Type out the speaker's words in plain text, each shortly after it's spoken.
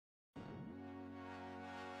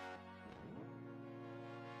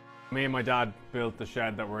Me and my dad built the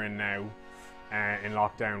shed that we're in now in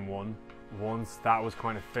lockdown 1. Once that was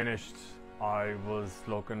kind of finished, I was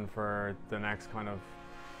looking for the next kind of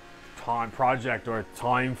time project or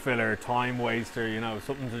time filler, time waster, you know,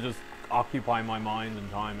 something to just occupy my mind and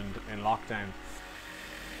time in lockdown.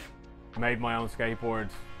 Made my own skateboard.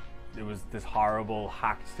 It was this horrible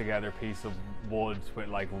hacked together piece of wood with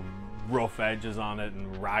like rough edges on it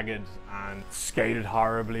and ragged, and skated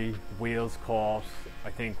horribly. Wheels caught. I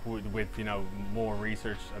think with you know, more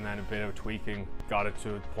research and then a bit of tweaking, got it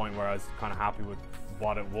to a point where I was kind of happy with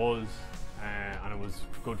what it was, and it was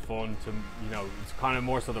good fun to, you know, it's kind of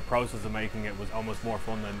more so the process of making it was almost more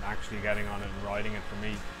fun than actually getting on it and riding it for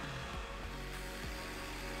me.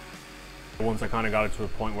 Once I kind of got it to a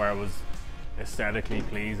point where it was aesthetically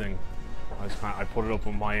pleasing, I put it up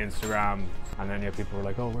on my Instagram, and then yeah, people were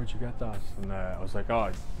like, "Oh, where'd you get that?" And I was like, "Oh,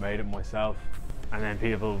 I made it myself." And then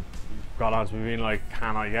people got on to me being like,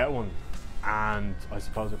 "Can I get one?" And I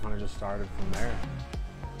suppose it kind of just started from there.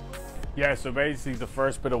 Yeah, so basically the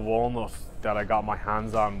first bit of walnut that I got my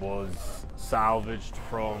hands on was salvaged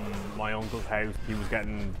from my uncle's house. He was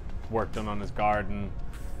getting work done on his garden,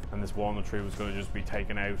 and this walnut tree was going to just be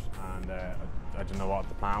taken out, and I didn't know what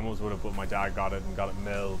the plan was with it, but my dad got it and got it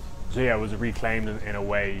milled. So yeah, it was reclaimed in a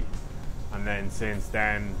way, and then since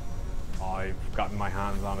then I've gotten my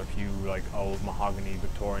hands on a few like old mahogany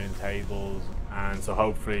Victorian tables, and so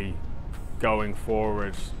hopefully going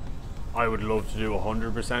forward I would love to do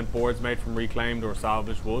 100% boards made from reclaimed or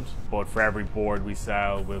salvaged wood, but for every board we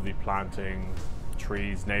sell we'll be planting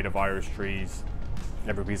trees, native Irish trees.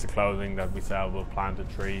 Every piece of clothing that we sell will plant a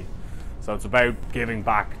tree. So it's about giving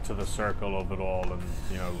back to the circle of it all, and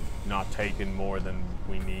you know, not taking more than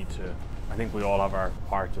we need to. I think we all have our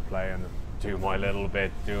part to play, and do my little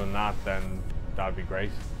bit doing that, then that'd be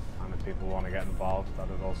great. And if people want to get involved,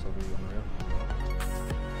 that'd also be unreal.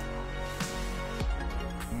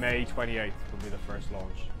 May 28th will be the first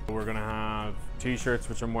launch. We're gonna have t-shirts,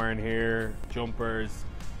 which I'm wearing here, jumpers,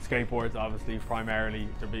 skateboards obviously primarily.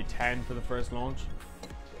 There'll be 10 for the first launch.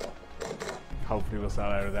 Hopefully we'll sell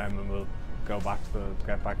out of them, and we'll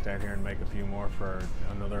get back down here and make a few more for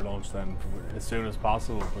another launch then as soon as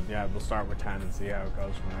possible. But yeah, we'll start with 10 and see how it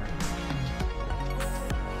goes from there.